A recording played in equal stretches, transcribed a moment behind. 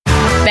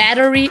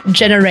Battery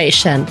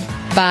Generation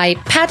by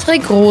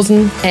Patrick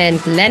Rosen and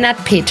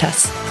Lennart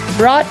Peters.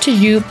 Brought to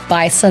you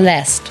by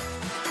Celeste.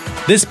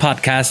 This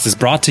podcast is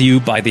brought to you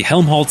by the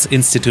Helmholtz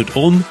Institute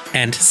Ulm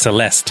and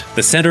Celeste,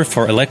 the Center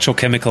for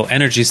Electrochemical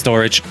Energy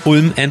Storage,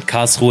 Ulm and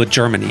Karlsruhe,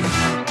 Germany.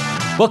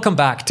 Welcome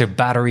back to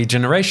Battery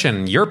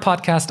Generation, your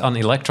podcast on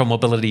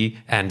electromobility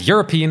and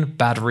European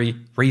battery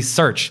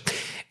research.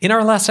 In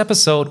our last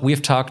episode,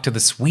 we've talked to the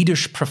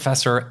Swedish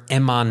professor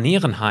Emma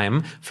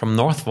Nierenheim from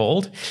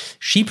Northvolt.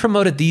 She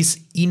promoted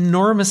these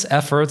enormous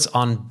efforts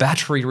on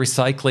battery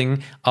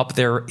recycling up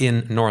there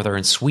in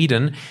northern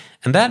Sweden.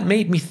 And that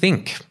made me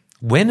think,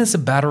 when is a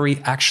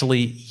battery actually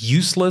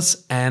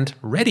useless and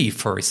ready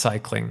for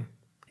recycling?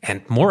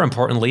 And more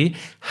importantly,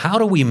 how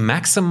do we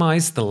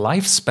maximize the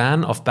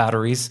lifespan of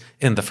batteries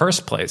in the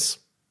first place?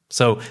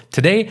 So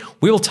today,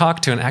 we will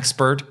talk to an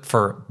expert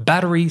for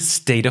battery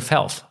state of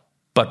health.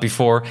 But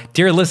before,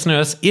 dear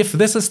listeners, if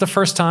this is the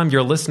first time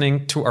you're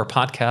listening to our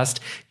podcast,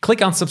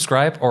 click on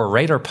subscribe or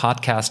rate our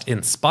podcast in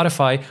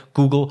Spotify,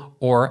 Google,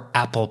 or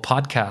Apple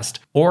Podcast.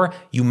 Or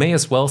you may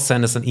as well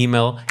send us an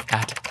email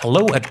at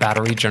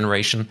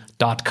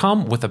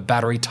hello@batterygeneration.com with a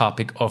battery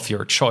topic of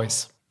your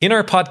choice. In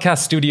our podcast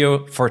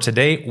studio for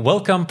today,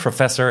 welcome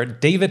Professor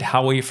David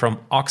Howey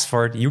from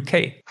Oxford,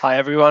 UK. Hi,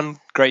 everyone.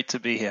 Great to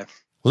be here.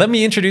 Let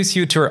me introduce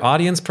you to our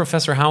audience,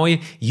 Professor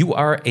Howey. You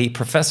are a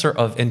professor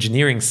of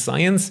engineering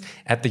science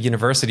at the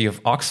University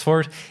of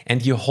Oxford,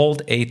 and you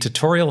hold a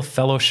tutorial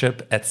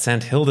fellowship at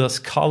St. Hilda's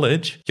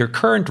College. Your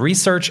current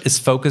research is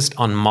focused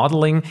on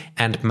modeling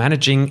and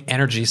managing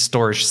energy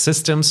storage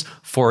systems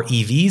for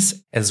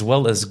EVs, as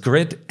well as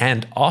grid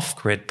and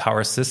off-grid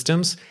power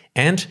systems.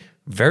 And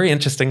very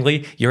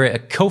interestingly, you're a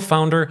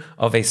co-founder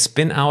of a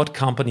spin-out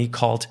company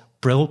called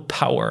Brill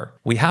Power.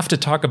 We have to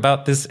talk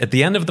about this at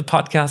the end of the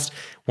podcast.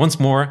 Once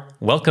more,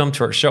 welcome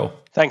to our show.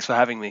 Thanks for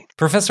having me.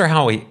 Professor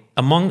Howey,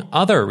 among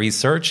other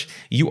research,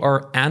 you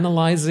are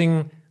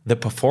analyzing the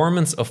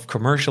performance of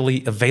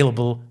commercially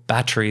available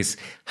batteries.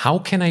 How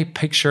can I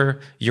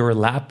picture your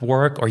lab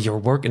work or your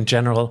work in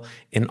general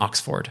in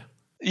Oxford?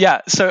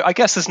 Yeah, so I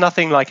guess there's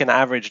nothing like an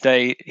average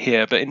day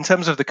here, but in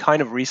terms of the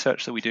kind of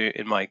research that we do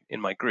in my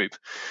group,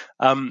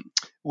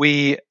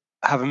 we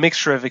have a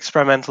mixture of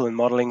experimental and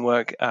modeling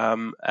work,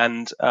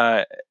 and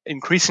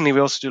increasingly we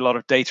also do a lot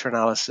of data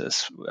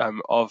analysis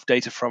of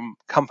data from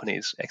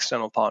companies,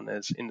 external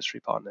partners,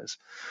 industry partners.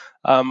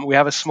 We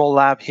have a small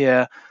lab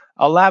here.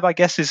 Our lab, I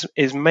guess,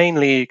 is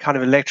mainly kind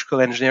of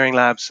electrical engineering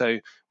lab. So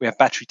we have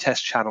battery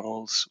test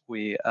channels,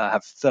 we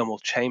have thermal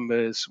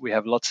chambers, we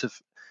have lots of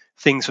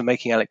things for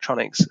making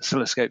electronics,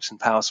 oscilloscopes and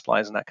power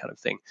supplies and that kind of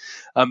thing.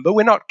 But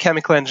we're not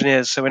chemical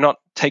engineers, so we're not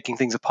taking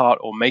things apart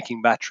or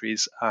making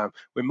batteries.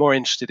 We're more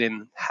interested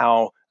in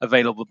how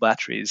available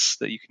batteries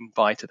that you can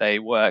buy today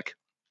work.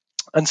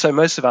 And so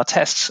most of our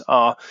tests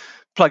are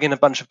plug in a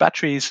bunch of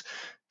batteries,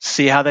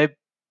 see how they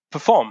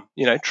perform,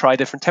 try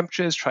different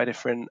temperatures, try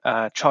different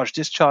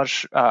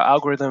charge-discharge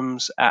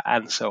algorithms,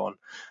 and so on.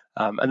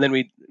 And then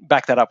we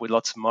back that up with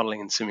lots of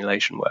modeling and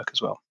simulation work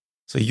as well.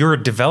 So you're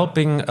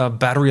developing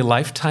battery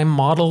lifetime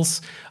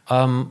models.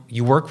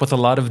 You work with a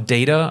lot of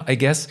data, I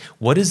guess.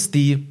 What is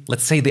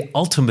let's say, the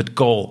ultimate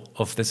goal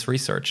of this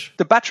research?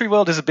 The battery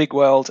world is a big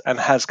world and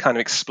has kind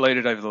of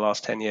exploded over the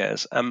last 10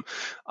 years.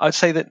 I'd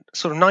say that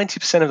sort of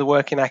 90% of the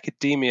work in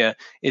academia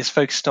is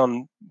focused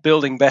on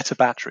building better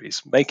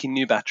batteries, making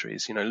new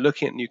batteries,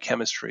 looking at new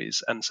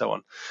chemistries and so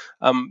on.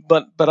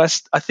 But I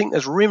think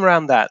there's room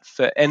around that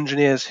for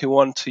engineers who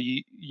want to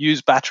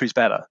use batteries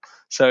better.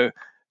 So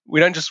we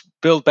don't just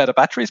build better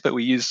batteries, but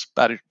we use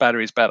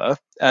batteries better.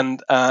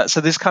 And so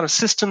this kind of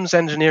systems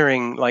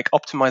engineering, like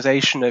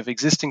optimization of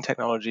existing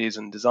technologies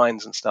and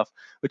designs and stuff,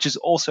 which is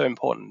also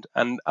important.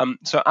 And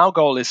so our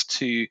goal is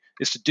to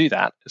do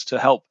that, is to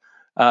help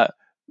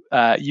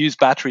use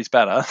batteries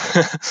better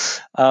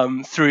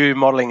through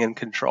modeling and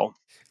control.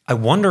 I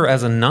wonder,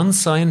 as a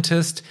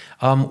non-scientist,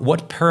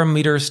 what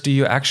parameters do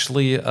you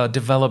actually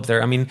develop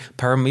there? I mean,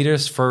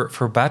 parameters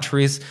for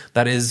batteries,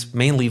 that is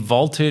mainly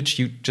voltage.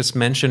 You just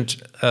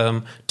mentioned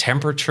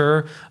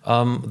temperature,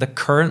 the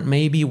current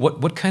maybe.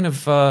 What kind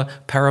of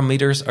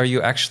parameters are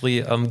you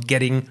actually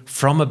getting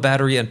from a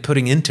battery and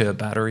putting into a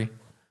battery?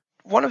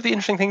 One of the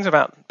interesting things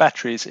about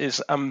batteries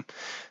is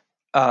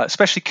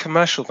especially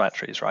commercial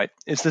batteries, right,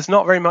 is there's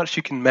not very much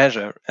you can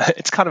measure.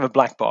 It's kind of a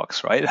black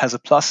box, right? It has a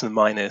plus and a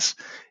minus.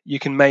 You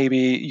can measure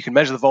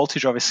the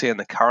voltage, obviously, and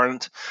the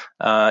current.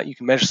 You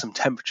can measure some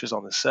temperatures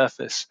on the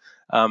surface.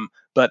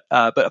 But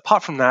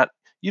apart from that,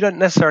 you don't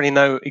necessarily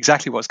know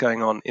exactly what's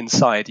going on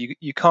inside.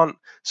 You can't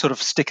sort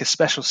of stick a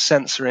special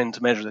sensor in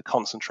to measure the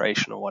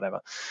concentration or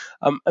whatever.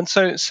 And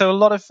so a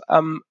lot of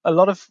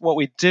what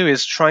we do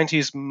is trying to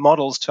use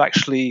models to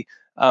actually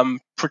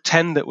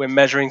pretend that we're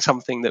measuring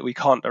something that we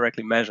can't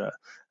directly measure.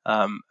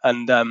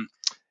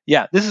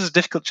 Yeah, this is a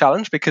difficult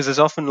challenge because there's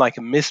often like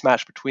a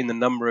mismatch between the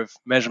number of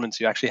measurements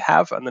you actually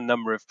have and the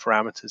number of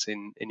parameters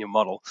in your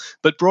model.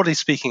 But broadly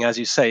speaking, as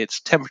you say,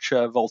 it's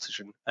temperature,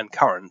 voltage, and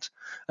current.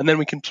 And then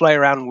we can play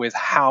around with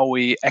how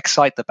we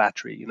excite the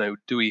battery.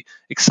 Do we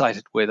excite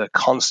it with a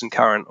constant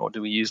current, or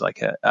do we use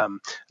like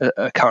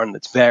a current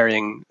that's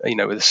varying, with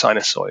a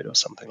sinusoid or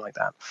something like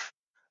that?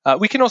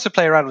 We can also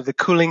play around with the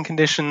cooling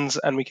conditions,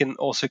 and we can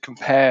also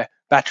compare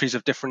batteries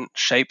of different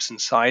shapes and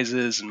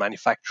sizes and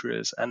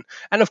manufacturers. And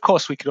of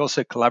course, we could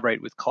also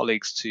collaborate with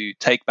colleagues to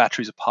take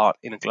batteries apart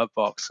in a glove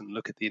box and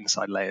look at the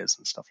inside layers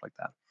and stuff like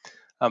that.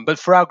 But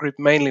for our group,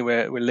 mainly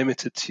we're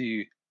limited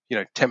to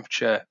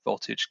temperature,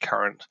 voltage,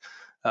 current,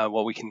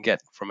 what we can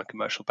get from a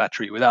commercial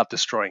battery without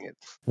destroying it.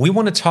 We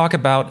want to talk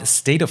about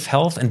state of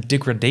health and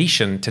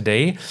degradation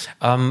today.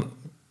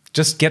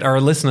 Just get our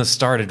listeners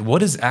started.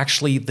 What is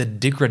actually the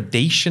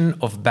degradation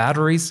of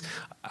batteries?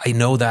 I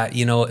know that,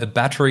 a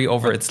battery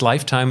over its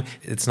lifetime,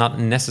 it's not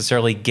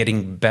necessarily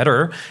getting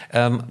better.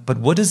 But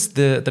what does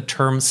the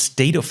term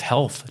state of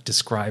health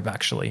describe,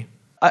 actually?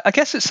 I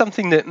guess it's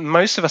something that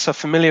most of us are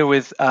familiar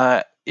with,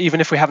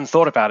 even if we haven't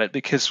thought about it,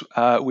 because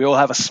we all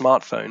have a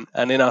smartphone.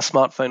 And in our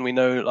smartphone, we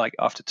know like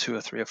after 2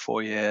 or 3 or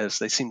 4 years,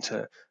 they seem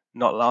to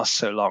not last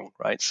so long,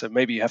 right? So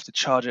maybe you have to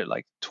charge it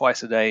like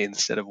twice a day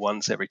instead of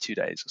once every 2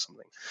 days or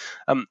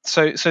something.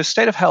 So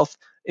state of health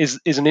is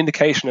an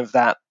indication of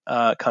that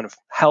kind of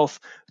health.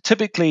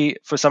 Typically,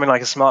 for something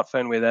like a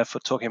smartphone, we're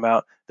therefore talking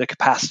about the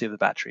capacity of the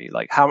battery,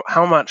 like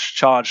how much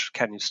charge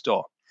can you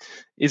store?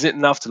 Is it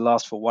enough to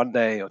last for 1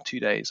 day or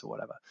 2 days or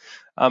whatever?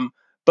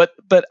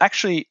 But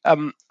actually,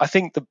 I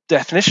think the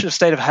definition of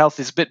state of health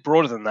is a bit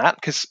broader than that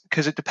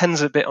because it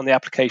depends a bit on the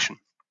application.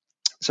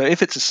 So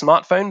if it's a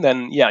smartphone,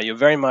 then yeah, you're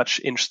very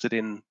much interested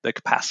in the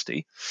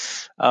capacity,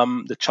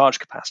 the charge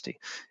capacity.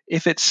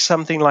 If it's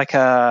something like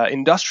a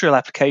industrial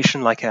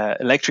application, like an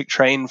electric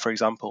train, for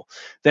example,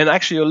 then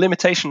actually your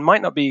limitation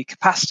might not be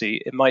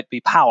capacity, it might be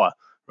power,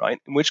 right?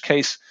 In which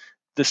case,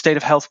 the state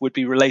of health would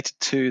be related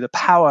to the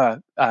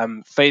power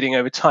fading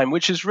over time,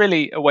 which is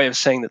really a way of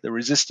saying that the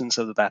resistance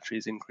of the battery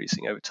is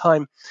increasing over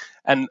time.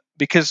 And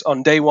because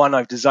on day one,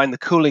 I've designed the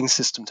cooling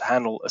system to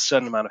handle a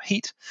certain amount of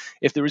heat,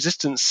 if the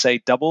resistance, say,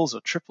 doubles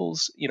or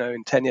triples,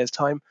 in 10 years'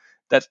 time,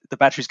 that the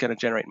battery is going to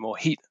generate more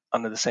heat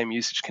under the same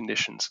usage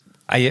conditions.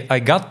 I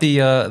got the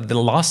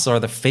loss or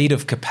the fade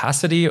of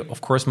capacity. Of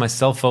course, my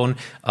cell phone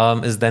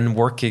is then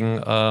working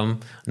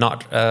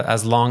not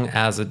as long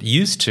as it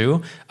used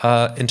to.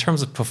 In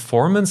terms of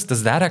performance,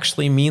 does that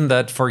actually mean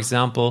that, for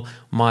example,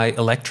 my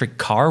electric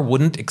car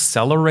wouldn't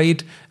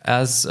accelerate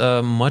as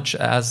much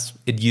as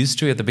it used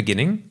to at the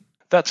beginning?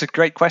 That's a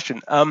great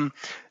question.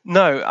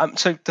 No,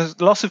 so the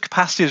loss of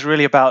capacity is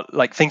really about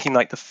like thinking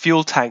like the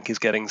fuel tank is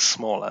getting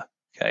smaller.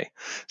 Okay,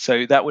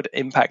 so that would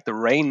impact the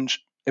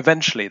range.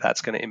 Eventually,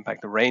 that's going to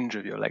impact the range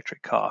of your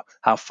electric car,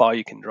 how far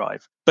you can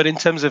drive. But in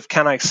terms of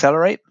can I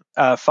accelerate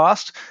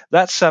fast,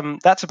 that's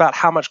about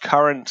how much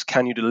current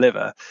can you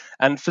deliver.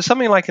 And for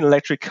something like an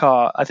electric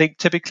car, I think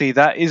typically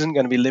that isn't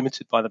going to be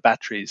limited by the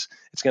batteries.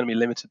 It's going to be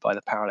limited by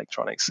the power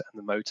electronics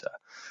and the motor.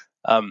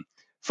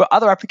 For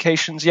other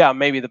applications, yeah,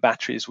 maybe the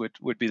batteries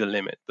would be the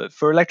limit. But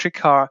for electric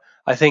car,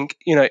 I think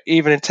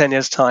even in 10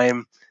 years'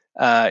 time,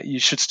 you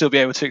should still be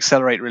able to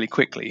accelerate really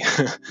quickly,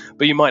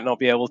 but you might not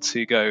be able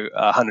to go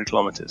 100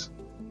 kilometers.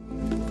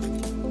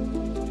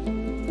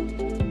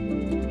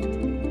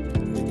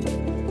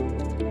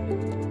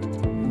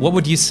 What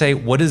would you say,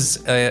 what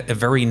is a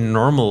very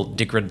normal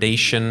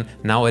degradation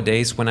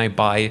nowadays when I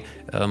buy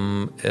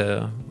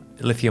a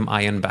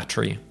lithium-ion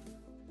battery?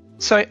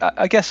 So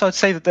I guess I'd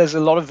say that there's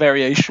a lot of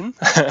variation.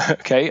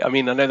 Okay, I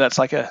mean I know that's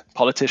like a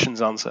politician's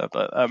answer,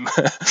 but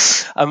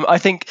I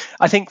think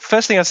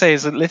first thing I'd say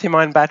is that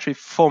lithium-ion battery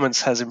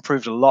performance has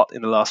improved a lot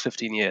in the last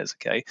 15 years.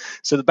 Okay,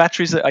 so the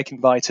batteries that I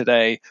can buy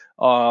today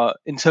are,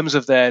 in terms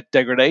of their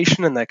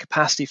degradation and their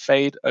capacity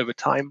fade over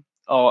time,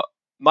 are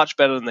much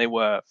better than they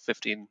were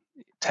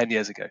 10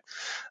 years ago.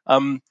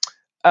 And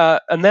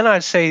then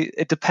I'd say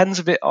it depends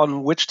a bit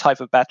on which type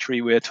of battery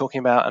we're talking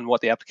about and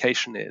what the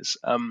application is.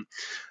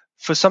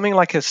 For something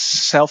like a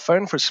cell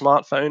phone, for a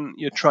smartphone,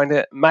 you're trying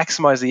to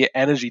maximize the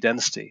energy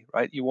density,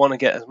 right? You want to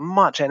get as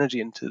much energy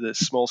into the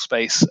small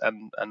space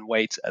and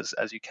weight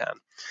as you can.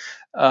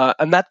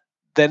 And that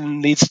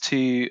then leads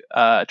to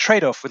a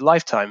trade-off with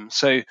lifetime.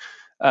 So,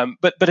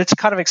 but it's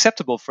kind of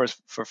acceptable for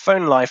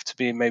phone life to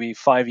be maybe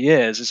 5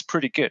 years is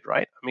pretty good,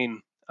 right? I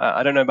mean,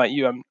 I don't know about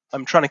you.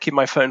 I'm trying to keep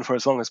my phone for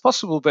as long as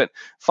possible, but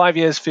 5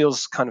 years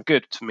feels kind of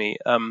good to me.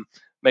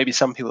 Maybe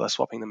some people are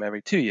swapping them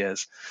every 2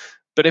 years.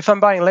 But if I'm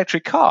buying an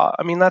electric car,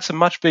 I mean, that's a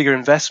much bigger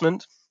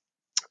investment.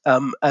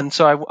 And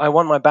so I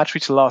want my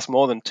battery to last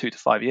more than 2 to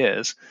 5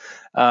 years.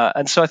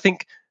 And so I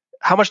think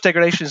how much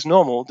degradation is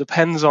normal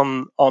depends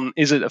on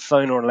is it a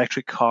phone or an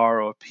electric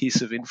car or a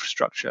piece of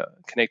infrastructure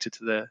connected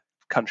to the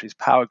country's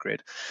power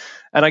grid.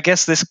 And I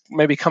guess this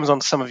maybe comes on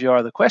to some of your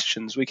other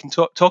questions. We can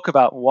talk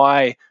about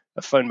why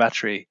a phone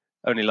battery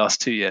only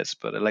lasts 2 years,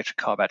 but an electric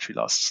car battery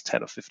lasts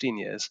 10 or 15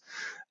 years.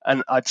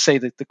 And I'd say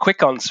that the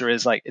quick answer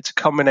is like it's a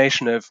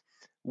combination of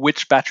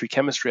which battery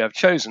chemistry I've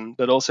chosen,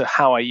 but also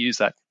how I use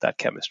that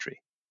chemistry.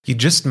 You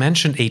just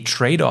mentioned a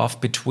trade-off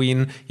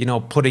between,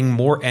 putting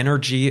more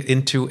energy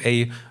into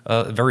a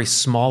very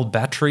small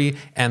battery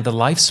and the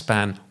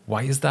lifespan.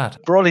 Why is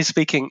that? Broadly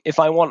speaking, if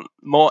I want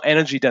more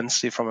energy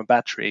density from a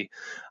battery,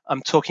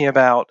 I'm talking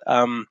about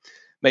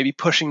maybe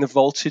pushing the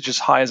voltage as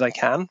high as I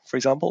can. For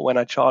example, when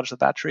I charge the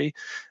battery,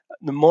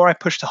 the more I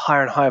push to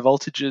higher and higher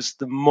voltages,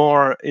 the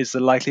more is the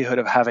likelihood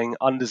of having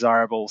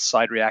undesirable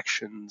side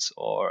reactions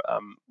or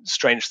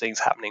strange things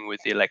happening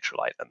with the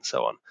electrolyte and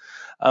so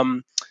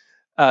on.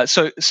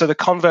 So the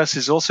converse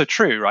is also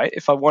true, right?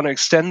 If I want to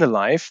extend the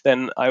life,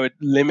 then I would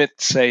limit,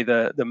 say,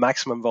 the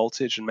maximum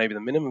voltage and maybe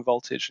the minimum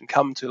voltage and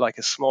come to like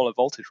a smaller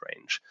voltage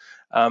range.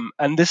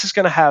 And this is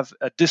going to have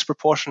a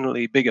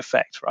disproportionately big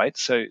effect, right?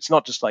 So it's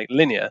not just like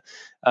linear.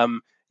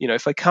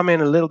 If I come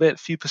in a little bit, a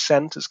few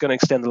percent, it's going to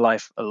extend the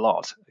life a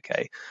lot,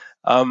 okay?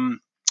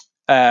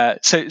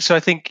 So I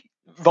think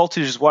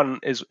voltage is one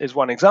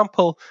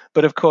example,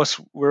 but of course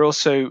we're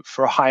also,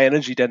 for a high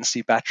energy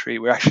density battery,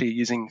 we're actually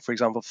using, for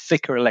example,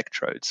 thicker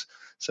electrodes.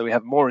 So we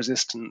have more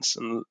resistance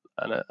and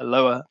a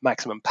lower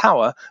maximum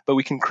power, but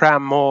we can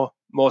cram more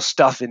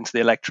stuff into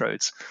the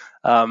electrodes.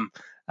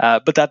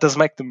 But that does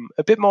make them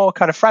a bit more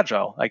kind of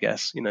fragile, I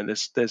guess.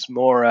 There's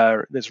more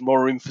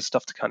room for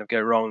stuff to kind of go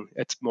wrong.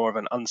 It's more of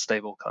an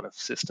unstable kind of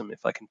system,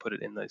 if I can put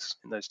it in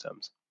those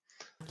terms.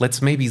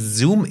 Let's maybe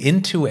zoom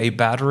into a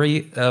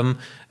battery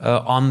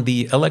on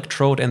the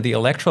electrode and the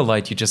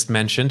electrolyte you just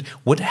mentioned.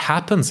 What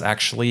happens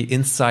actually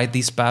inside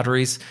these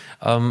batteries,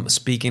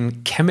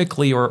 speaking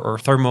chemically or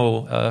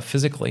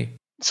thermophysically?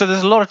 So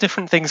there's a lot of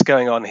different things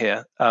going on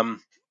here.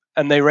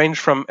 And they range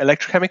from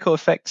electrochemical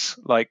effects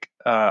like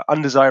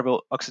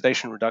undesirable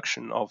oxidation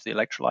reduction of the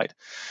electrolyte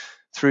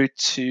through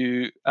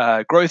to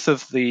growth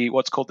of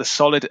what's called the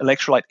solid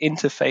electrolyte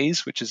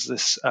interphase, which is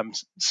this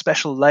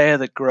special layer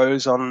that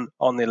grows on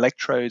the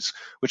electrodes,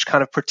 which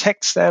kind of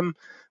protects them,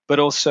 but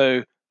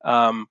also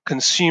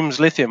consumes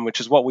lithium,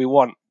 which is what we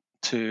want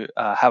to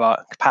have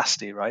our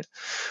capacity, right?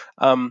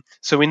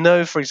 So we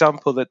know, for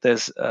example, that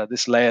there's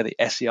this layer, the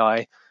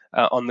SEI,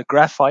 on the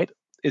graphite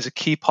is a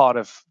key part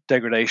of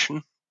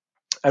degradation.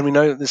 And we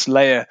know that this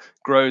layer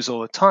grows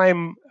all the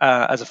time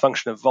as a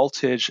function of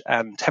voltage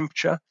and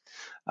temperature.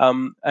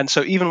 And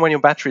so even when your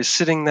battery is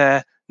sitting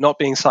there, not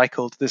being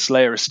cycled, this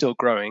layer is still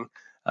growing.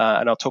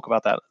 And I'll talk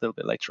about that a little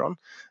bit later on.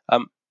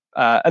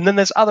 And then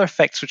there's other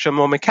effects which are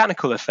more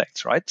mechanical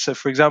effects, right? So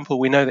for example,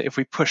 we know that if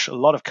we push a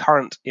lot of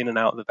current in and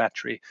out of the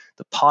battery,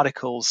 the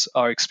particles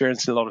are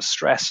experiencing a lot of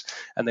stress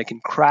and they can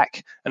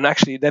crack. And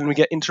actually then we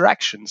get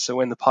interactions. So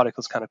when the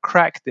particles kind of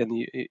crack, then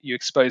you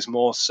expose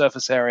more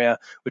surface area,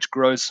 which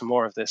grows some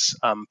more of this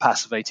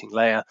passivating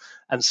layer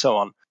and so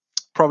on.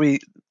 Probably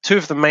two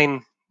of the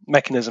main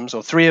mechanisms,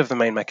 or three of the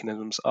main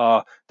mechanisms,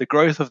 are the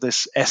growth of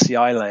this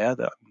SEI layer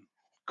that I'm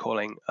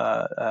calling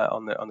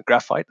on the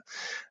graphite,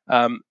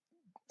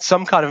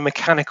 some kind of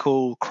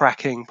mechanical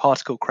cracking,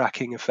 particle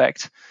cracking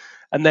effect,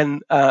 and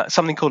then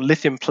something called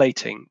lithium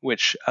plating,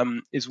 which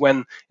is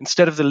when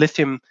instead of the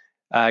lithium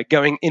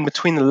going in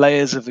between the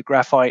layers of the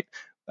graphite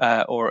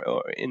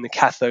or in the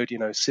cathode,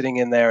 sitting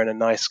in there in a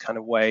nice kind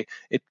of way,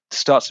 it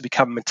starts to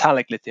become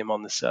metallic lithium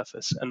on the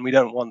surface, and we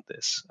don't want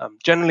this.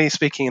 Generally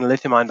speaking, in a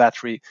lithium-ion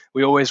battery,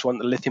 we always want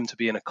the lithium to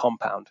be in a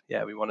compound.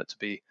 Yeah, we want it to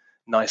be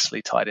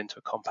nicely tied into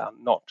a compound,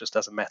 not just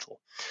as a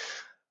metal.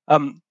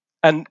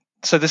 And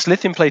so this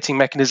lithium plating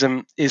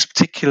mechanism is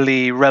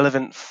particularly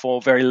relevant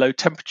for very low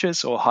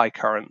temperatures or high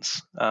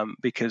currents,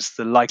 because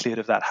the likelihood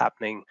of that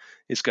happening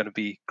is going to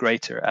be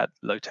greater at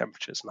low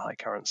temperatures and high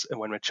currents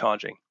when we're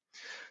charging.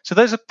 So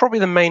those are probably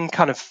the main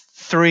kind of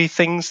three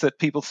things that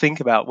people think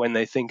about when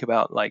they think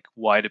about like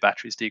why do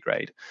batteries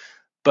degrade.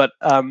 But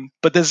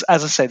there's,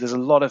 as I say, there's a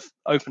lot of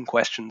open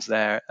questions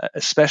there,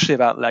 especially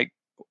about like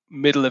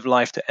middle of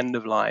life to end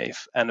of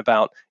life and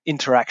about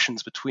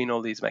interactions between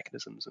all these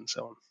mechanisms and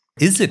so on.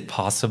 Is it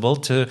possible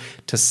to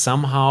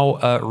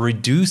somehow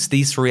reduce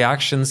these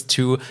reactions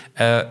to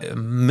a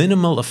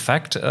minimal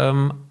effect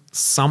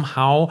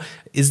somehow?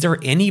 Is there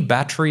any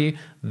battery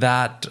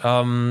that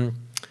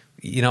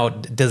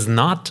does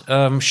not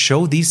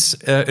show these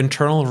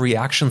internal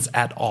reactions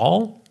at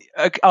all?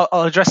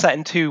 I'll address that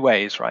in two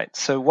ways, right?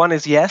 So one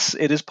is, yes,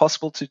 it is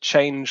possible to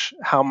change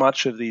how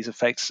much of these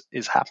effects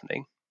is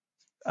happening.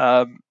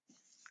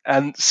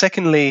 And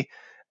secondly,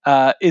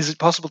 is it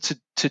possible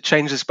to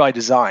change this by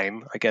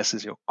design, I guess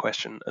is your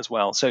question as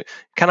well. So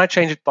can I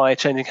change it by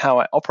changing how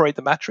I operate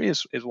the battery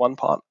is one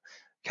part.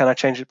 Can I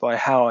change it by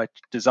how I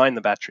design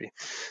the battery?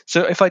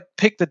 So if I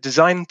pick the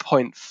design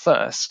point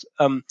first,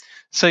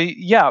 so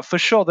yeah, for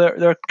sure,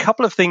 there are a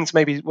couple of things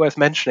maybe worth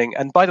mentioning.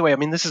 And by the way, I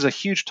mean, this is a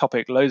huge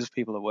topic. Loads of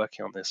people are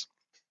working on this.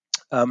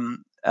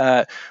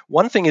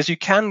 One thing is you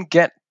can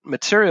get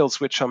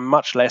materials which are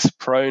much less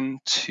prone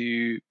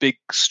to big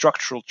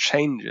structural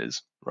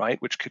changes,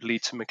 right, which could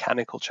lead to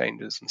mechanical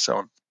changes and so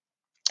on.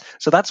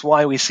 So that's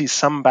why we see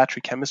some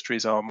battery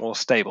chemistries are more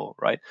stable,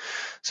 right?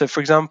 So for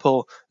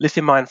example,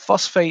 lithium iron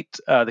phosphate,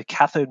 the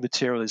cathode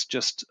material is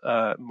just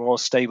more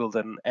stable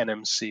than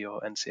NMC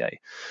or NCA.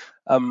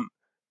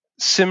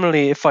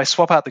 Similarly, if I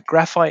swap out the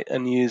graphite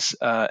and use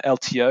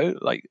LTO,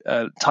 like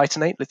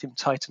titanate, lithium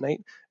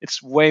titanate,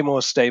 it's way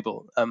more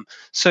stable.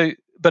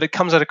 But it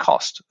comes at a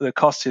cost. The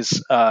cost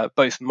is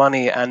both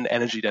money and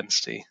energy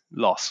density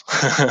loss.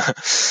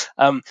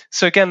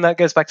 So again, that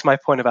goes back to my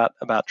point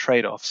about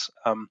trade-offs.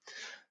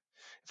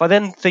 If I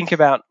then think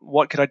about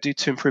what could I do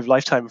to improve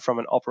lifetime from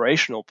an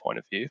operational point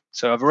of view,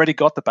 so I've already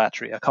got the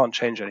battery, I can't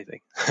change anything.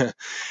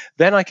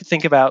 Then I could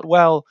think about,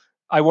 well,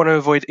 I want to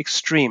avoid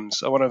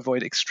extremes. I want to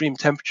avoid extreme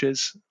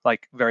temperatures,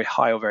 like very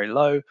high or very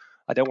low.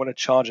 I don't want to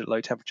charge at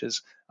low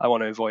temperatures. I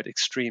want to avoid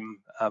extreme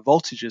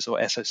voltages or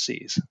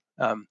SOCs,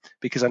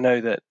 because I know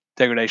that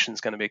degradation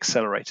is going to be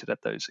accelerated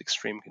at those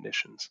extreme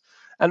conditions.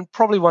 And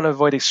probably want to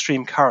avoid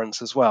extreme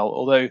currents as well,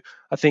 although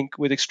I think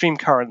with extreme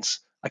currents,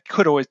 I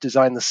could always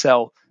design the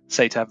cell,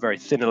 say, to have very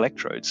thin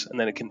electrodes, and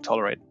then it can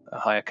tolerate a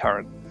higher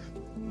current.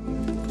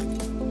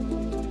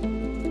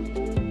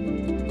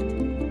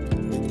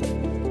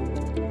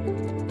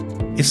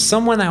 If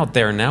someone out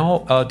there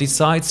now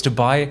decides to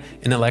buy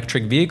an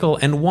electric vehicle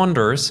and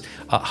wonders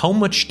how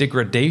much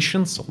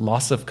degradation, so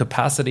loss of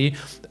capacity,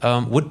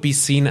 would be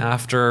seen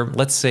after,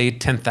 let's say,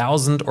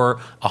 10,000 or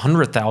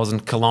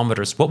 100,000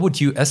 kilometers, what would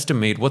you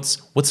estimate?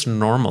 What's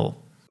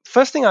normal?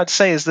 First thing I'd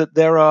say is that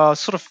there are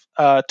sort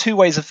of two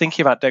ways of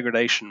thinking about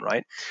degradation,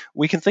 right?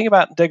 We can think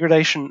about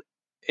degradation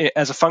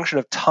as a function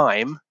of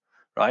time,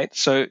 right?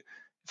 So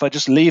if I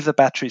just leave the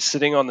battery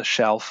sitting on the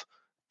shelf,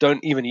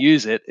 don't even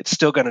use it, it's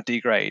still going to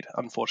degrade,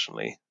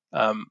 unfortunately.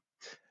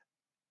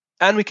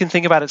 And we can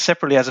think about it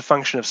separately as a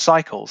function of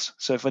cycles.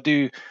 So if I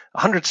do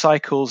 100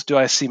 cycles, do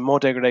I see more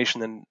degradation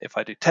than if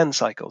I do 10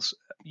 cycles?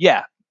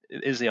 Yeah,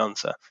 is the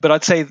answer. But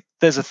I'd say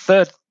there's a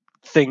third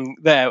thing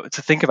there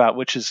to think about,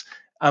 which is,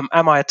 am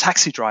I a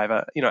taxi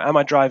driver? Am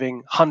I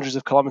driving hundreds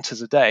of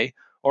kilometers a day?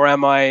 Or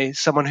am I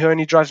someone who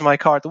only drives my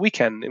car at the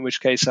weekend, in which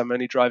case I'm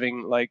only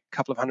driving like a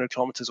couple of hundred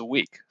kilometers a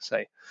week,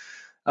 say?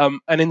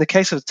 And in the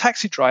case of a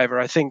taxi driver,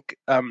 I think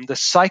the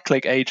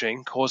cyclic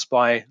aging caused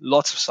by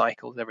lots of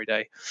cycles every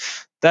day,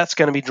 that's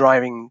going to be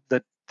driving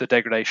the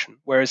degradation.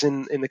 Whereas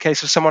in the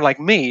case of someone like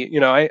me,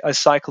 I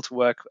cycle to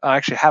work. I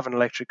actually have an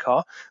electric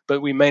car, but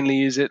we mainly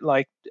use it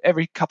like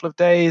every couple of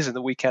days and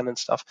the weekend and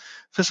stuff.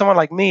 For someone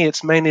like me,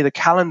 it's mainly the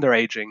calendar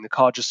aging, the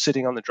car just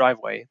sitting on the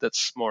driveway,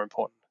 that's more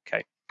important.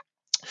 Okay.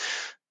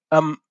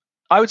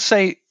 I would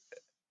say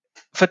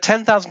for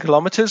 10,000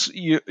 kilometers,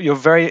 you're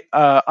very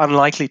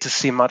unlikely to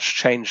see much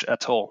change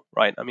at all,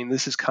 right? I mean,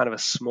 this is kind of a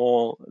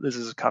small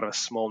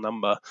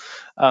number.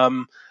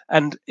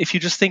 And if you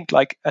just think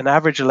like an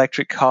average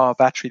electric car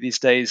battery these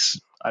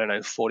days, I don't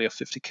know, 40 or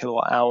 50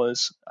 kilowatt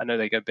hours. I know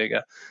they go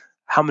bigger.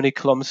 How many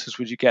kilometers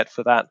would you get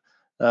for that?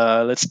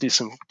 Let's do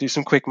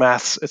some quick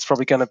maths. It's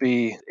probably going to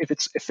be, if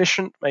it's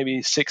efficient,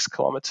 maybe 6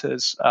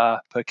 kilometers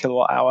per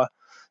kilowatt hour.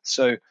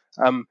 So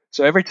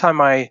every time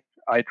I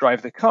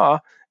drive the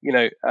car,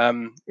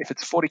 if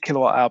it's a 40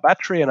 kilowatt hour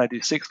battery and I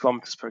do 6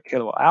 kilometers per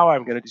kilowatt hour,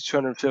 I'm going to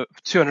do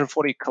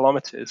 240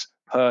 kilometers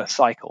per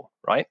cycle,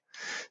 right?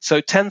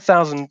 So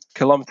 10,000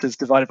 kilometers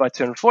divided by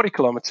 240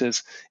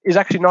 kilometers is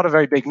actually not a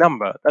very big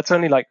number. That's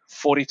only like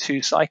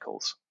 42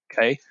 cycles,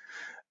 okay?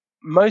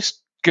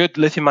 Most good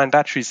lithium-ion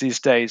batteries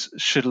these days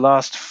should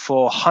last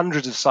for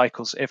hundreds of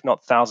cycles, if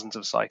not thousands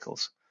of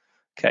cycles,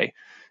 okay?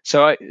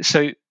 So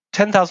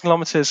 10,000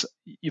 kilometers,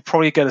 you're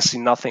probably going to see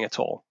nothing at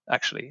all,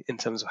 actually, in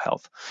terms of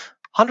health.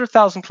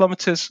 100,000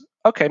 kilometers,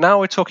 okay, now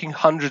we're talking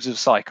hundreds of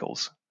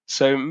cycles.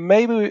 So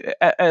maybe,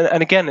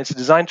 and again, it's a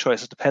design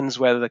choice. It depends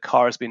whether the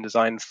car has been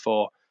designed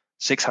for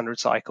 600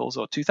 cycles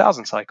or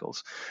 2,000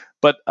 cycles.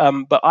 But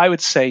I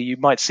would say you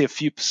might see a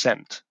few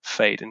percent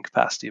fade in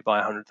capacity by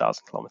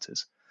 100,000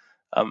 kilometers.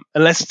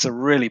 Unless it's a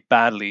really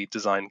badly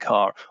designed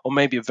car, or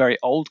maybe a very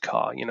old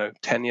car,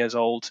 10 years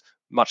old,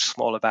 much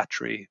smaller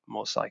battery,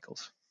 more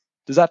cycles.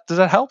 Does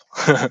that help?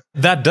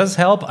 That does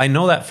help. I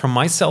know that from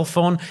my cell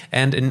phone,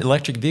 and in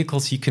electric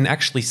vehicles, you can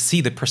actually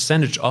see the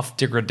percentage of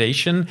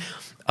degradation.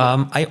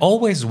 I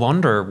always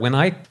wonder, when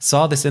I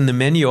saw this in the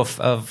menu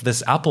of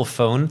this Apple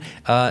phone,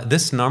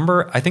 this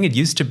number, I think it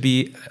used to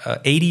be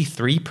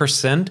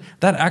 83%.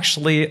 That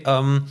actually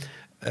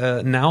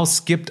now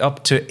skipped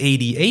up to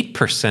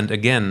 88%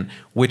 again,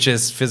 which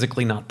is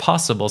physically not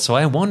possible. So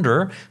I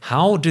wonder,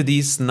 how do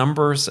these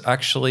numbers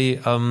actually,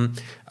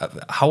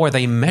 how are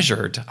they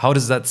measured? How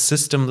does that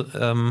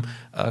system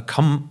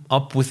come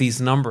up with these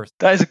numbers?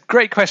 That is a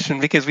great question,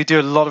 because we do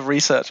a lot of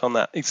research on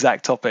that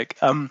exact topic.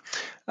 And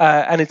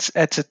it's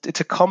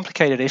a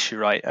complicated issue,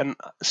 right? And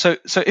so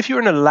if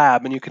you're in a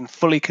lab and you can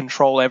fully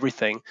control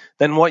everything,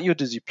 then what you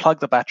do is you plug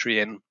the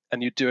battery in,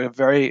 and you do a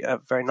very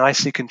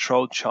nicely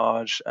controlled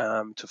charge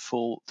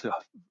to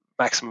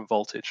maximum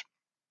voltage.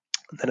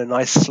 And then a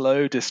nice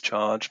slow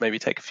discharge, maybe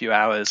take a few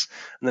hours,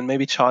 and then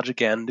maybe charge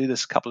again, do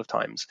this a couple of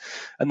times.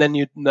 And then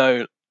you'd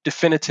know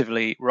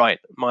definitively, right,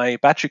 my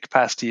battery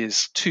capacity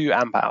is 2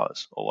 amp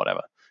hours or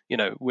whatever,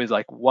 with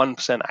like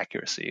 1%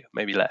 accuracy,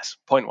 maybe less,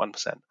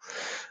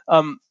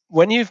 0.1%.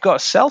 When you've got a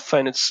cell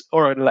phone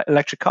or an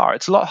electric car,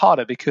 it's a lot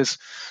harder, because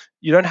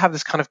you don't have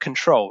this kind of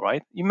control,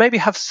 right? You maybe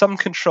have some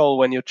control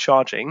when you're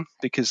charging,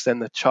 because then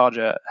the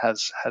charger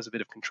has a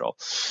bit of control.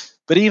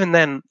 But even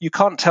then, you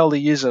can't tell the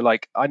user,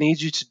 like, I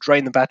need you to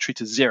drain the battery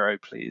to 0,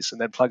 please,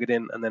 and then plug it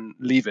in and then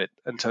leave it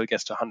until it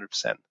gets to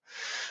 100%.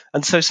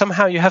 And so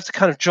somehow you have to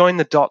kind of join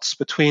the dots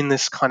between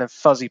this kind of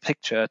fuzzy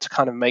picture to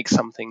kind of make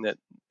something that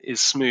is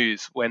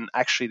smooth when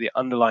actually the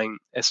underlying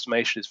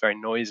estimation is very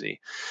noisy.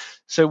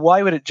 So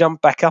why would it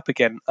jump back up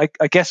again?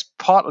 I guess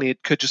partly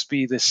it could just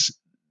be this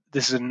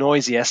is a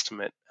noisy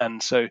estimate,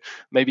 and so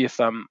maybe if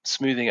I'm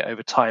smoothing it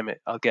over time,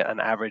 I'll get an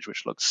average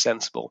which looks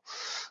sensible.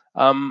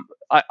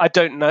 I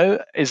don't know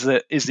is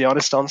the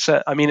honest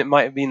answer. I mean, it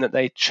might have been that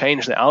they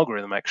changed the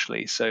algorithm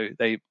actually, so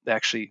they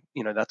actually,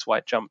 that's why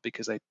it jumped,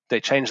 because they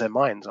changed their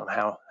minds on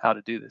how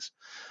to do this.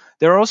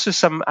 There are also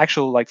some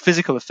actual like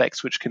physical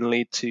effects which can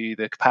lead to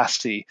the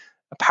capacity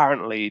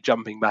apparently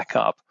jumping back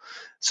up.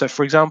 So,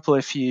 for example,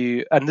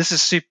 and this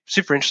is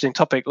super interesting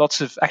topic.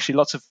 Lots of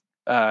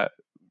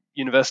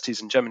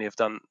universities in Germany have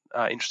done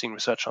interesting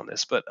research on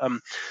this. But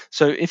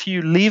so if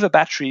you leave a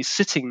battery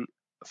sitting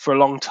for a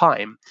long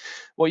time,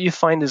 what you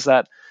find is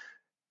that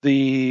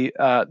the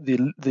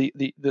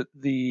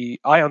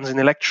ions in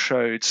the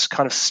electrodes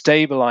kind of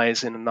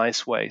stabilize in a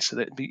nice way, so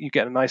that you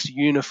get a nice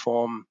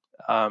uniform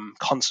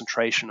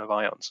concentration of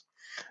ions.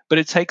 But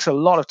it takes a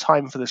lot of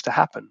time for this to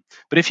happen.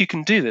 But if you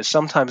can do this,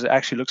 sometimes it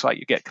actually looks like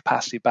you get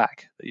capacity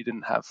back that you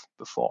didn't have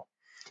before,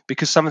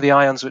 because some of the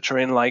ions which are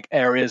in like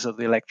areas of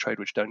the electrode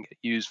which don't get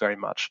used very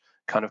much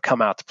kind of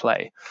come out to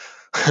play.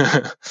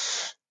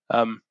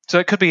 So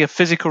it could be a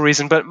physical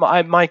reason, but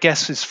my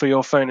guess is for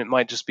your phone, it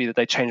might just be that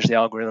they changed the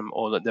algorithm,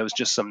 or that there was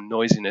just some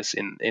noisiness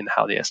in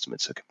how the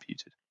estimates are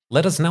computed.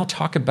 Let us now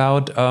talk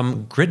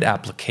about grid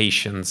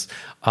applications.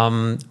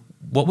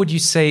 What would you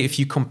say if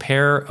you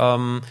compare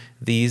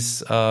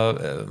these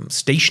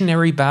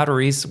stationary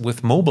batteries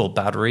with mobile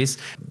batteries?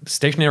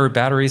 Stationary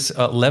batteries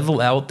level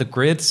out the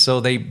grid,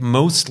 so they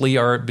mostly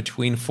are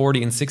between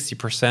 40 and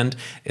 60%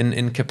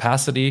 in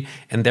capacity,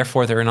 and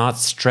therefore they're not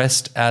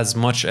stressed as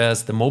much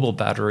as the mobile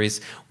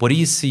batteries. What do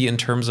you see in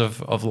terms of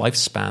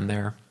lifespan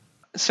there?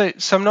 So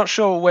I'm not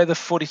sure where the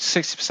 40 to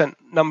 60%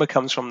 number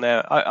comes from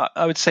there.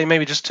 I would say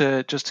maybe just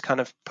to kind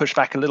of push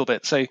back a little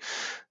bit. So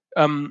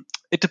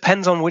it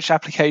depends on which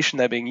application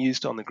they're being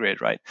used on the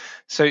grid, right?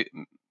 So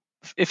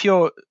if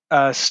you're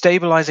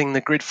stabilizing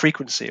the grid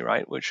frequency,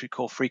 right, which we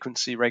call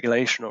frequency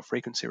regulation or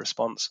frequency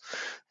response,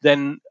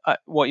 then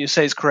what you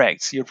say is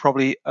correct. You'll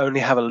probably only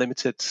have a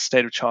limited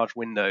state of charge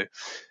window,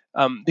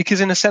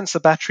 because in a sense the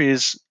battery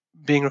is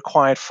being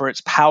required for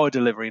its power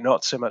delivery,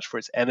 not so much for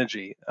its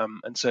energy.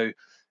 And so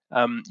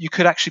you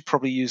could actually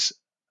probably use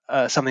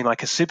something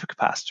like a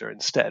supercapacitor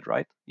instead,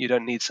 right? You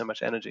don't need so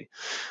much energy.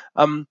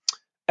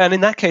 And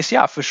in that case,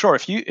 yeah, for sure.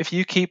 If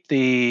you keep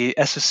the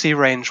SOC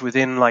range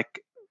within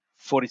like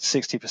 40 to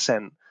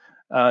 60%,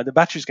 the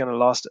battery is going to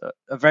last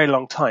a very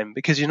long time,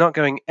 because you're not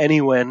going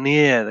anywhere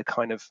near the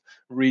kind of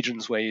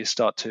regions where you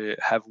start to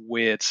have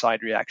weird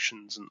side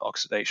reactions and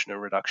oxidation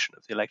and reduction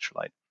of the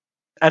electrolyte.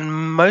 And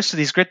most of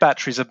these grid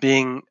batteries are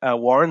being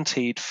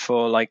warranted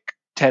for like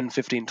 10,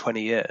 15,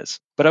 20 years.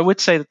 But I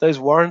would say that those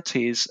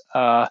warranties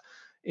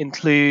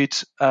include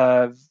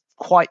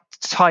quite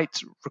tight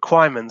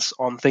requirements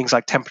on things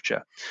like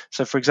temperature.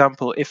 So, for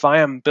example, if I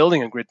am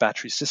building a grid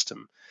battery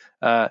system,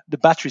 the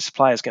battery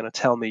supplier is going to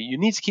tell me you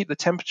need to keep the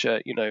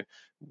temperature,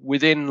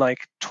 within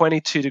like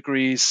 22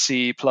 degrees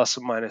C plus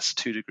or minus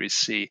 2 degrees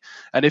C.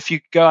 And if you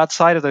go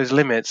outside of those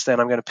limits, then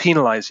I'm going to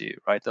penalize you,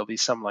 right? There'll be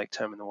some like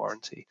term in the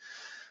warranty.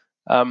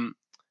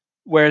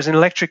 Whereas an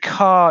electric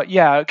car,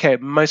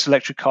 most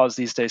electric cars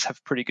these days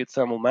have pretty good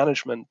thermal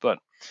management, but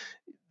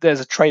there's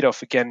a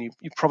trade-off again.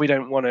 You probably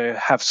don't want to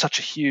have such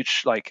a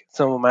huge like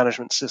thermal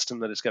management system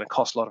that it's going to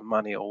cost a lot of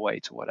money or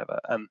weight or whatever.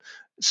 And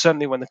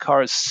certainly when the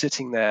car is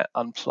sitting there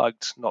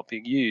unplugged, not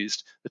being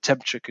used, the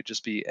temperature could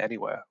just be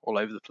anywhere, all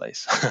over the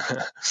place.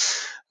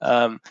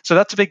 So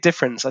that's a big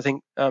difference. I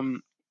think,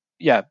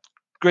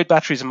 grid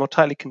batteries are more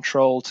tightly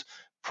controlled,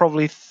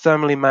 probably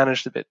thermally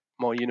managed a bit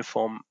more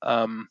uniform,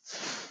 and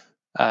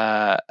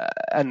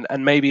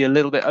maybe a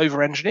little bit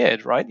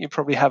over-engineered, right? You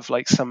probably have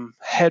like some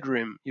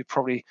headroom. You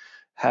probably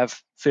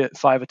have 5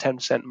 or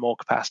 10% more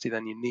capacity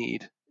than you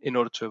need in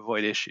order to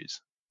avoid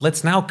issues.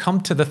 Let's now come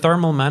to the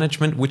thermal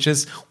management, which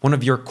is one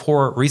of your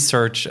core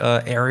research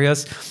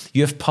areas.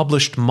 You have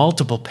published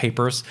multiple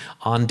papers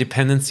on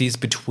dependencies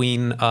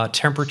between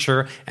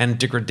temperature and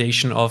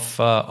degradation of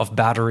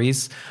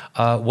batteries.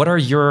 What are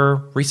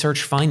your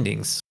research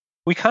findings?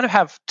 We kind of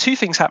have two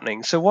things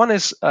happening. So one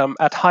is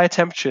at higher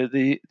temperature,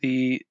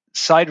 the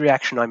side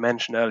reaction I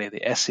mentioned earlier,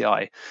 the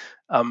SEI,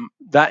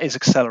 that is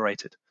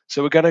accelerated.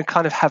 So we're going to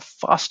kind of have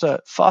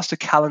faster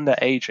calendar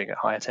aging at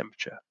higher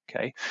temperature.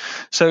 Okay,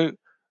 so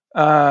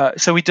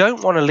we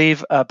don't want to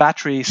leave a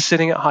battery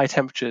sitting at high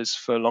temperatures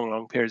for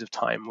long periods of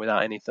time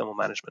without any thermal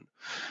management.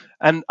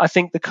 And I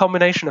think the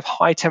combination of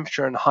high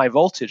temperature and high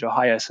voltage or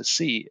high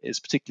SOC is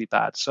particularly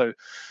bad. So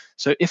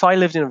if I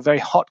lived in a very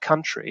hot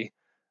country,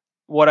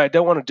 what I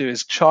don't want to do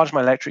is charge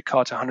my electric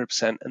car to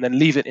 100% and then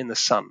leave it in the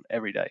sun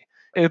every day.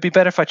 it would be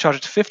better if I charge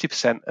it to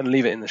 50% and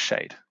leave it in the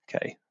shade.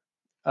 Okay.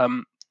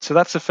 So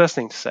that's the first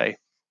thing to say.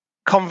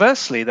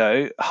 Conversely,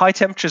 though, high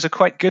temperatures are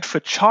quite good for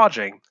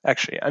charging,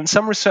 actually. And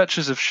some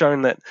researchers have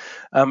shown that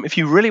if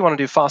you really want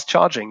to do fast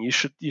charging, you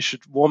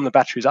should warm the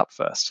batteries up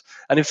first.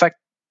 And in fact,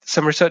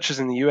 some researchers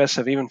in the US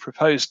have even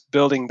proposed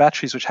building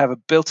batteries which have a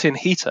built-in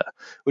heater,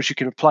 which you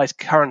can apply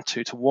current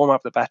to warm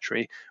up the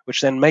battery,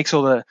 which then makes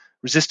all the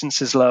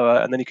resistances lower,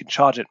 and then you can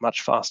charge it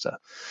much faster.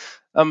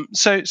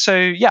 So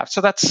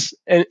that's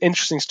an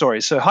interesting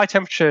story. So high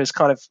temperature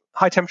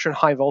and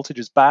high voltage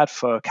is bad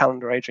for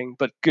calendar aging,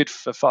 but good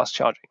for fast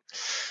charging.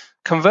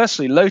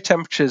 Conversely, low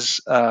temperatures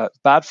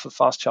bad for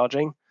fast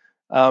charging,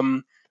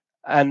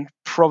 and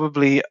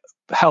probably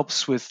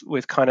helps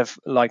with kind of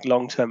like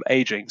long-term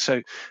aging.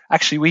 So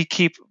actually we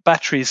keep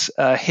batteries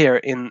here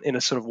in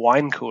a sort of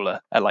wine cooler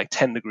at like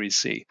 10 degrees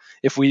C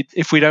if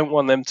we don't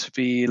want them to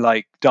be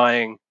like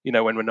dying,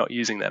 when we're not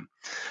using them.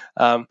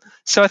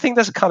 So I think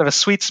there's kind of a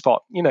sweet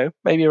spot,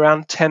 maybe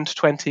around 10 to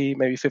 20,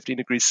 maybe 15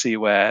 degrees C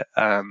where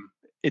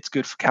it's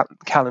good for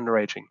calendar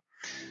aging.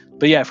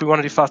 But yeah, if we want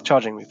to do fast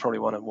charging, we probably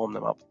want to warm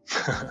them up.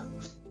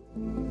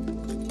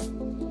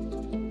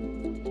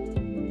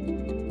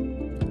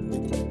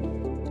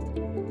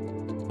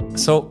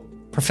 So,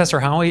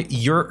 Professor Howey,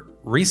 your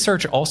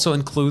research also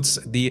includes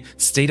the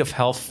state of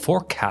health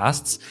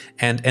forecasts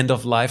and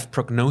end-of-life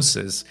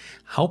prognosis.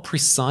 How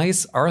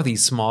precise are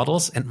these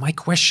models? And my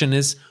question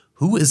is,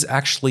 who is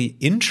actually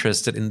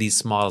interested in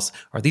these models?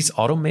 Are these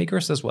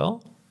automakers as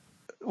well?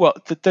 Well,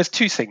 there's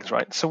two things,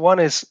 right? So one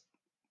is,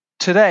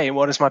 today,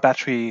 what is my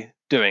battery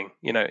doing?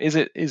 Is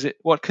it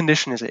what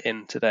condition is it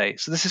in today?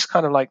 So this is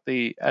kind of like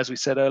as we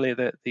said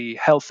earlier, the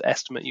health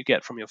estimate you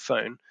get from your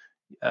phone.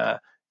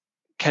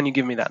 Can you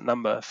give me that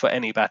number for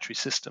any battery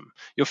system?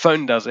 Your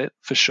phone does it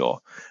for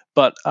sure,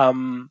 but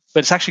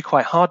it's actually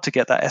quite hard to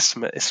get that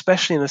estimate,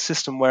 especially in a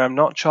system where I'm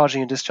not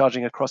charging and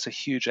discharging across a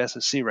huge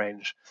SOC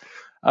range.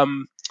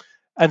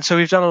 And so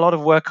we've done a lot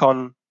of work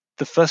on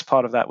the first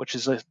part of that, which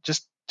is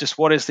just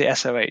what is the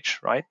SOH,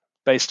 right?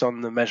 Based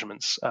on the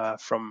measurements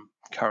from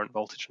current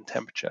voltage and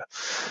temperature.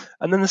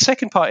 And then the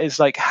second part is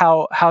like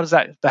how does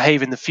that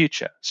behave in the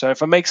future? So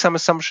if I make some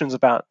assumptions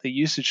about the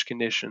usage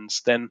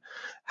conditions, then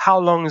how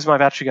long is my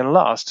battery going to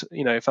last?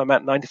 If I'm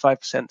at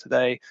 95%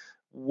 today,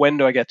 when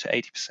do I get to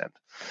 80%?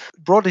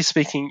 Broadly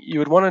speaking,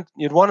 you'd want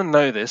to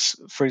know this.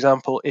 For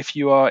example, if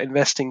you are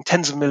investing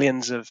tens of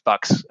millions of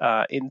bucks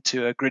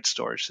into a grid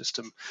storage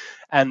system,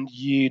 and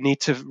you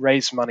need to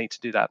raise money to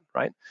do that,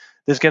 right?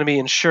 There's going to be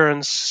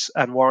insurance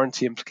and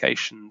warranty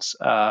implications.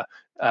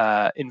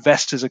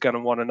 Investors are going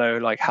to want to know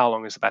like how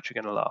long is the battery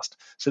going to last.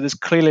 So there's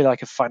clearly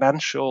like a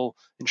financial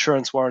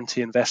insurance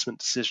warranty investment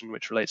decision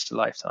which relates to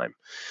lifetime.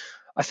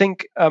 I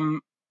think,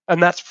 and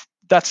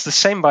that's the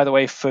same, by the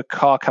way, for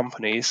car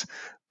companies.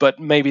 But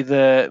maybe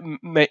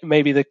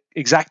the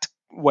exact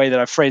way that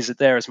I phrased it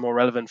there is more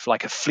relevant for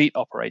like a fleet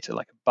operator,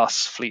 like a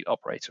bus fleet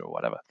operator or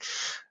whatever.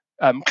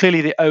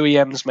 Clearly, the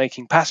OEMs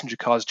making passenger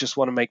cars just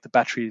want to make the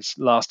batteries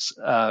last,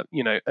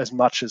 as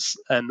much as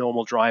a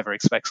normal driver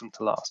expects them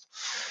to last.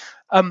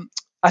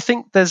 I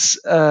think there's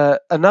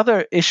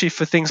another issue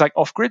for things like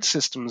off-grid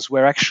systems,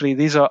 where actually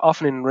these are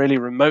often in really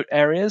remote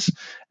areas,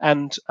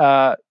 and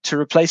to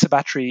replace a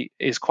battery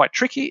is quite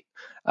tricky.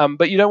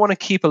 But you don't want to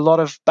keep a lot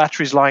of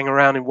batteries lying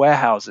around in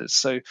warehouses.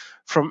 So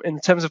in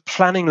terms of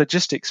planning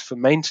logistics for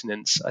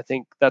maintenance, I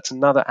think that's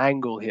another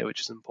angle here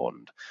which is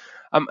important.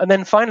 And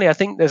then finally, I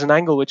think there's an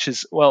angle which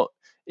is, well,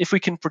 if we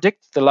can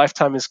predict the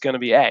lifetime is going to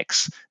be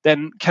X,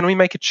 then can we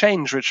make a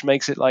change which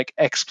makes it like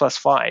X plus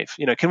 5?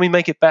 Can we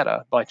make it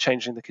better by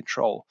changing the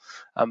control?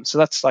 So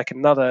that's like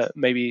another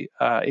maybe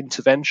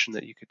intervention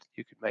that you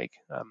could make.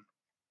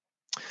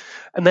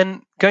 And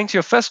then going to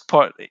your first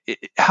part,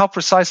 how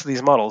precise are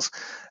these models?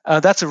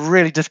 That's a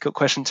really difficult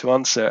question to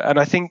answer. And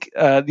I think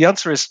the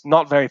answer is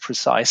not very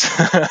precise.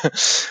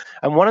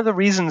 And one of the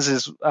reasons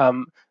is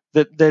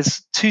that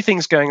there's two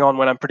things going on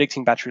when I'm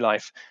predicting battery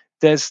life.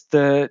 There's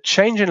the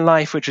change in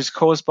life, which is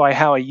caused by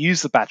how I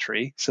use the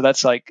battery. So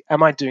that's like,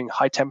 am I doing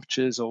high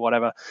temperatures or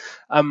whatever?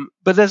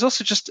 But there's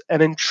also just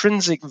an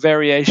intrinsic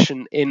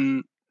variation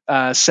in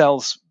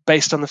cells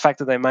based on the fact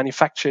that they're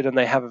manufactured and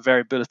they have a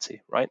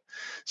variability, right?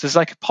 So there's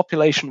like a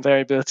population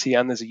variability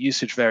and there's a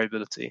usage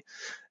variability.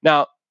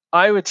 Now,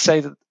 I would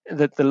say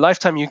that the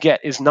lifetime you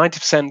get is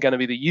 90% going to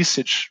be the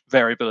usage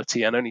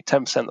variability and only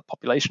 10% the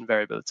population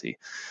variability.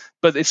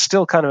 But it's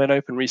still kind of an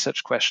open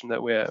research question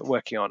that we're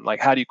working on. Like,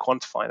 how do you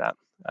quantify that?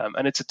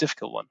 And it's a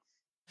difficult one.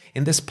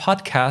 In this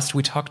podcast,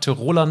 we talked to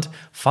Roland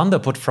van der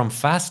Put from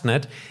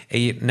Fastnet,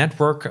 a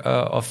network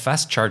of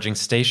fast charging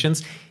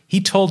stations. He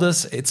told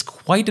us it's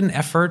quite an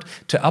effort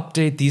to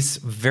update these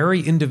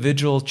very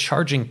individual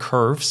charging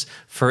curves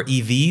for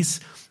EVs.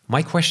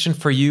 My question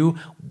for you,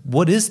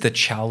 what is the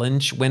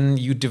challenge when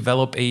you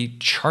develop a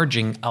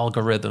charging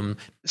algorithm?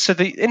 So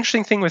the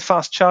interesting thing with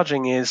fast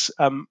charging is,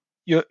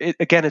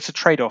 again, it's a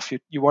trade-off.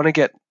 You want to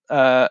get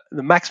the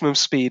maximum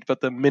speed,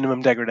 but the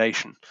minimum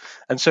degradation.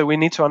 And so we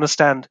need to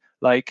understand,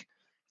 like,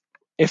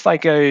 if I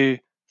go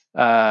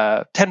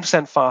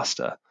 10%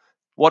 faster,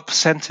 what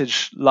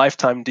percentage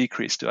lifetime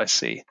decrease do I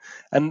see?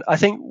 And I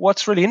think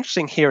what's really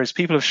interesting here is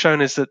people have shown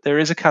is that there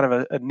is a kind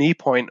of a knee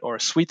point or a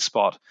sweet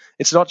spot.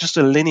 It's not just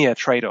a linear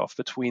trade-off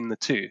between the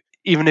two.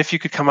 Even if you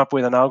could come up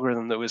with an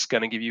algorithm that was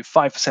going to give you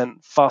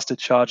 5% faster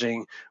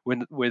charging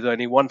with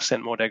only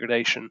 1% more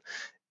degradation,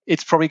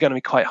 it's probably going to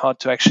be quite hard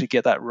to actually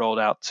get that rolled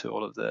out to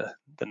all of the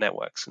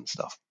networks and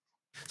stuff.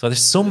 So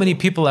there's so many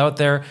people out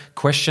there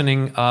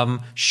questioning,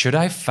 should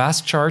I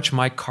fast charge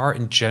my car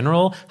in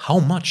general? How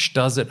much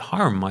does it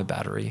harm my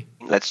battery?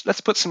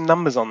 Let's put some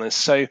numbers on this.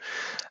 So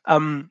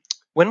when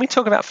we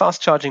talk about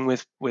fast charging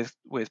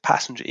with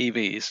passenger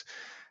EVs,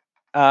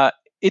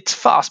 it's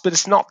fast, but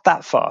it's not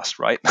that fast,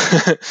 right?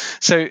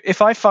 So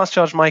if I fast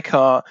charge my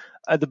car,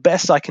 the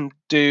best I can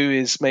do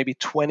is maybe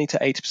 20 to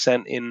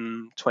 80%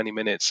 in 20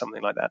 minutes,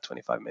 something like that,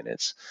 25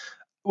 minutes.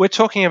 We're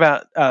talking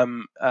about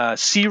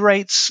C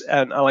rates,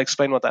 and I'll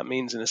explain what that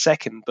means in a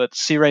second, but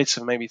C rates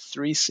of maybe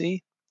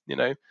 3C,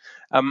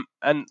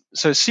 and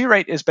so C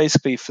rate is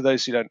basically, for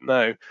those who don't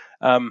know,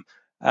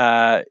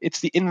 it's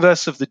the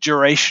inverse of the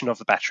duration of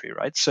the battery,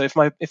 right? So if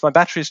my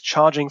battery is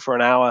charging for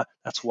an hour,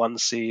 that's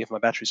 1C. If my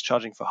battery is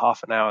charging for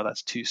half an hour,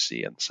 that's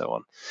 2C, and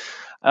so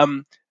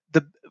on.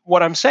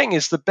 What I'm saying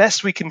is the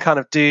best we can kind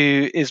of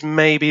do is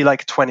maybe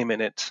like a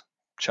 20-minute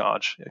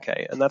charge,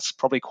 okay? And that's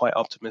probably quite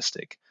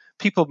optimistic.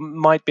 People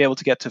might be able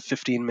to get to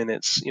 15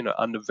 minutes,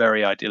 under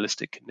very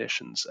idealistic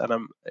conditions.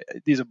 And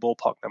these are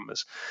ballpark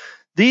numbers.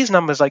 These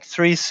numbers like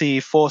 3C,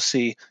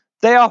 4C,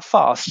 they are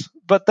fast,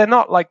 but they're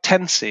not like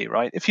 10C,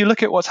 right? If you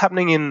look at what's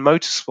happening in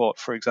motorsport,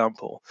 for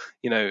example,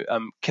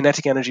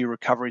 kinetic energy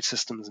recovery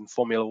systems in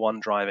Formula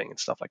One driving and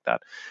stuff like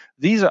that,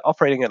 these are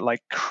operating at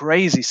like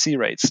crazy C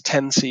rates,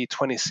 10C,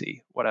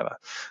 20C, whatever.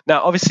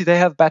 Now, obviously, they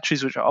have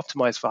batteries which are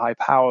optimized for high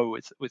power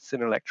with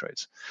thin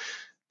electrodes.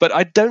 But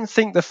I don't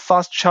think the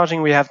fast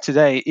charging we have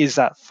today is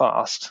that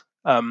fast.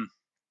 And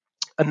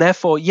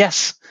therefore,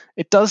 yes,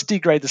 it does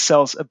degrade the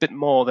cells a bit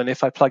more than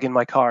if I plug in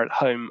my car at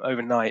home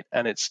overnight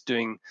and it's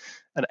doing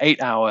an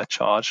 8-hour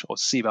charge, or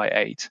C by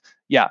 8.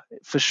 Yeah,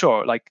 for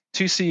sure. Like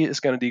 2C is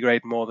going to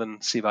degrade more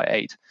than C by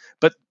 8.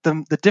 But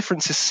the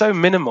difference is so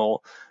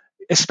minimal,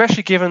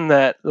 especially given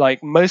that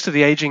like most of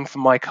the aging for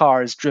my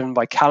car is driven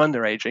by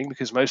calendar aging,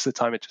 because most of the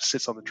time it just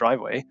sits on the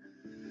driveway.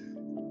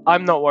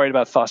 I'm not worried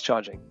about fast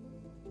charging.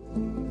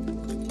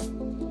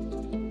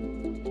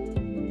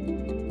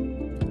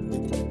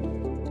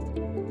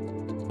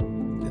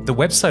 The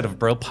website of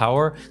Brill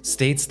Power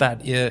states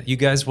that you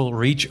guys will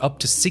reach up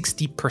to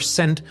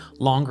 60%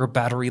 longer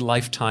battery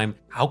lifetime.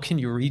 How can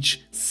you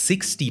reach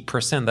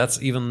 60%?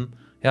 That's even,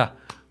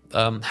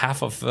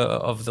 half of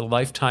the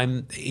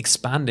lifetime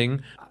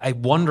expanding. I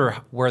wonder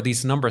where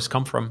these numbers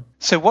come from.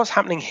 So what's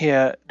happening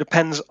here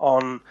depends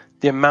on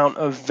the amount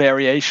of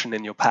variation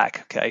in your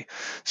pack, okay?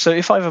 So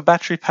if I have a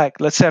battery pack,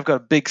 let's say I've got a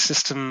big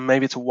system,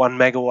 maybe it's a 1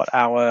 megawatt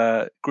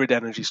hour grid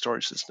energy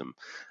storage system.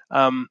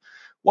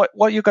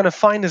 What you're going to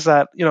find is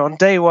that, on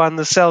day one,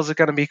 the cells are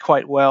going to be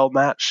quite well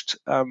matched.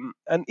 And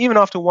even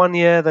after 1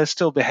 year, they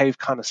still behave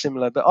kind of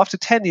similar. But after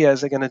 10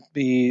 years, they're going to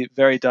be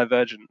very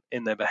divergent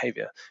in their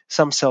behavior.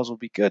 Some cells will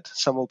be good,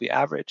 some will be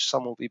average,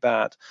 some will be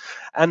bad.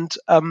 And,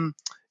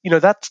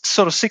 that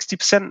sort of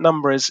 60%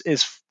 number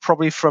is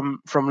probably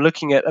from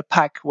looking at a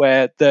pack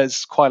where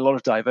there's quite a lot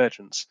of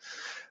divergence.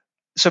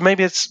 So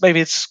maybe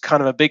it's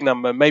kind of a big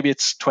number. Maybe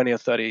it's 20 or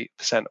 30%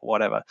 or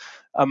whatever.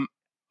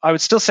 I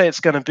would still say it's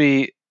going to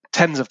be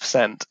tens of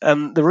percent.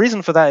 And the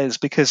reason for that is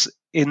because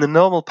in the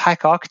normal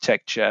pack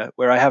architecture,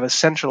 where I have a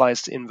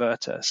centralized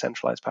inverter,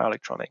 centralized power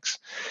electronics,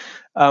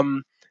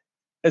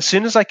 as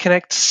soon as I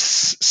connect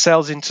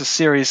cells into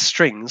series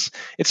strings,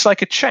 it's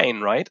like a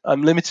chain, right?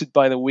 I'm limited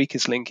by the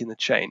weakest link in the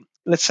chain.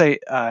 Let's say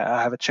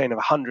I have a chain of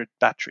 100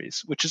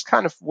 batteries, which is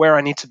kind of where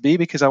I need to be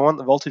because I want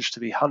the voltage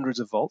to be hundreds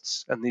of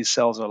volts, and these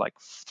cells are like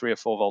 3 or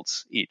 4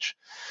 volts each.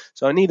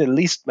 So I need at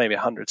least maybe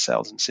 100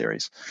 cells in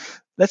series.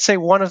 Let's say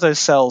one of those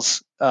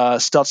cells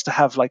starts to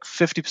have like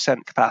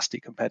 50%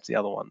 capacity compared to the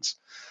other ones.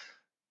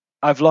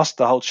 I've lost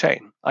the whole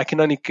chain. I can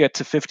only get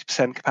to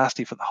 50%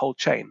 capacity for the whole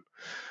chain.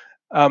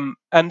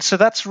 And so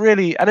that's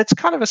really, and it's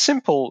kind of a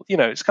simple,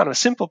 it's kind of a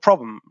simple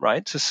problem,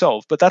 right, to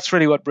solve. But that's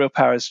really what Brill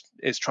Power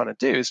is trying to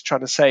do, is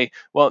trying to say,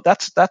 well,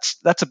 that's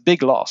a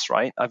big loss,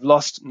 right? I've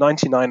lost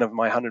 99 of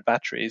my 100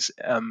 batteries.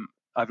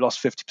 I've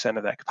lost 50%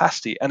 of their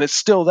capacity, and it's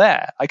still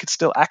there. I could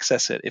still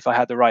access it if I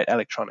had the right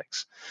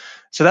electronics.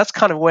 So that's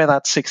kind of where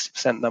that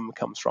 60% number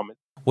comes from.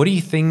 What do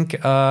you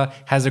think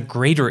has a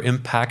greater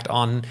impact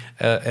on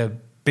a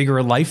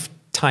bigger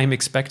lifetime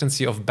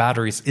expectancy of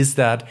batteries? Is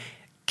that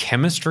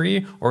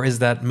chemistry, or is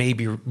that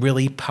maybe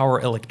really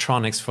power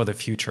electronics for the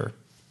future?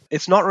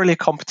 It's not really a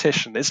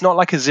competition. It's not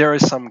like a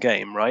zero-sum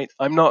game, right?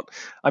 I'm not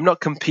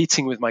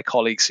competing with my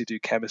colleagues who do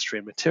chemistry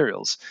and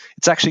materials.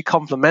 It's actually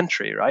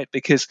complementary, right?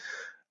 Because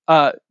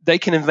they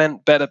can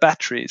invent better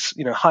batteries,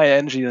 higher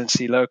energy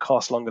density, lower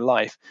cost, longer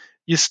life.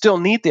 You still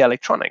need the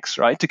electronics,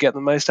 right, to get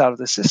the most out of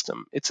the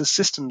system. It's a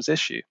systems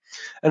issue.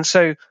 And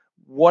so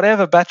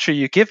whatever battery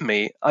you give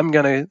me, I'm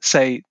going to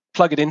say,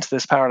 plug it into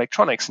this power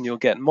electronics and you'll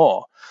get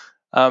more.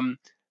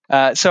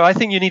 So I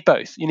think you need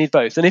both.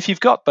 And if you've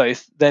got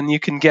both, then you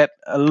can get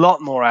a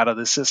lot more out of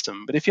the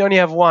system. But if you only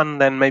have one,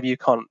 then maybe you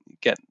can't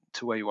get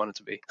to where you want it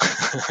to be.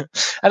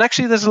 And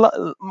actually, there's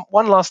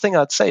one last thing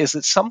I'd say is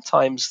that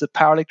sometimes the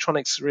power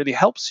electronics really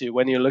helps you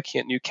when you're looking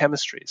at new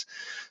chemistries.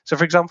 So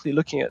for example, you're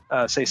looking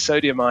at, say,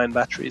 sodium-ion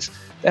batteries.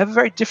 They have a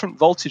very different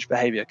voltage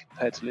behavior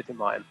compared to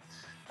lithium-ion.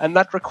 And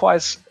that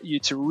requires you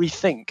to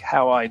rethink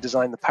how I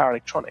design the power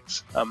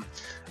electronics.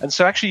 And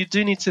so actually you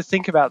do need to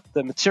think about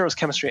the materials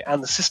chemistry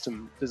and the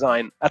system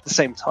design at the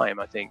same time,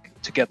 I think,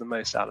 to get the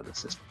most out of the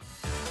system.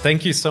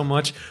 Thank you so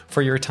much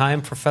for your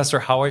time, Professor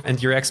Howey,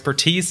 and your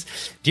expertise.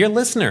 Dear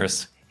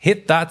listeners,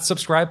 hit that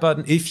subscribe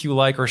button if you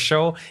like our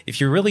show.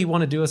 If you really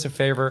want to do us a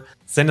favor,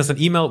 send us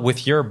an email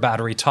with your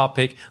battery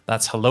topic.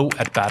 That's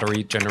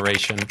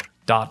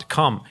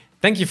hello@batterygeneration.com.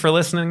 Thank you for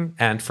listening,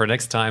 and for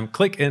next time,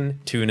 click in,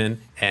 tune in,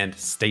 and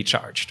stay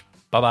charged.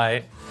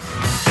 Bye-bye.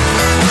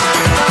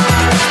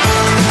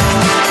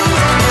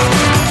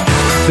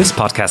 This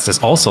podcast is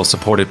also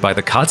supported by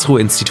the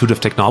Karlsruhe Institute of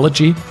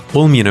Technology,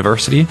 Ulm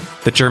University,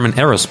 the German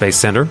Aerospace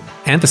Center,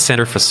 and the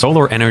Center for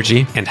Solar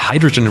Energy and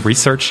Hydrogen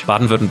Research,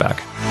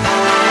 Baden-Württemberg.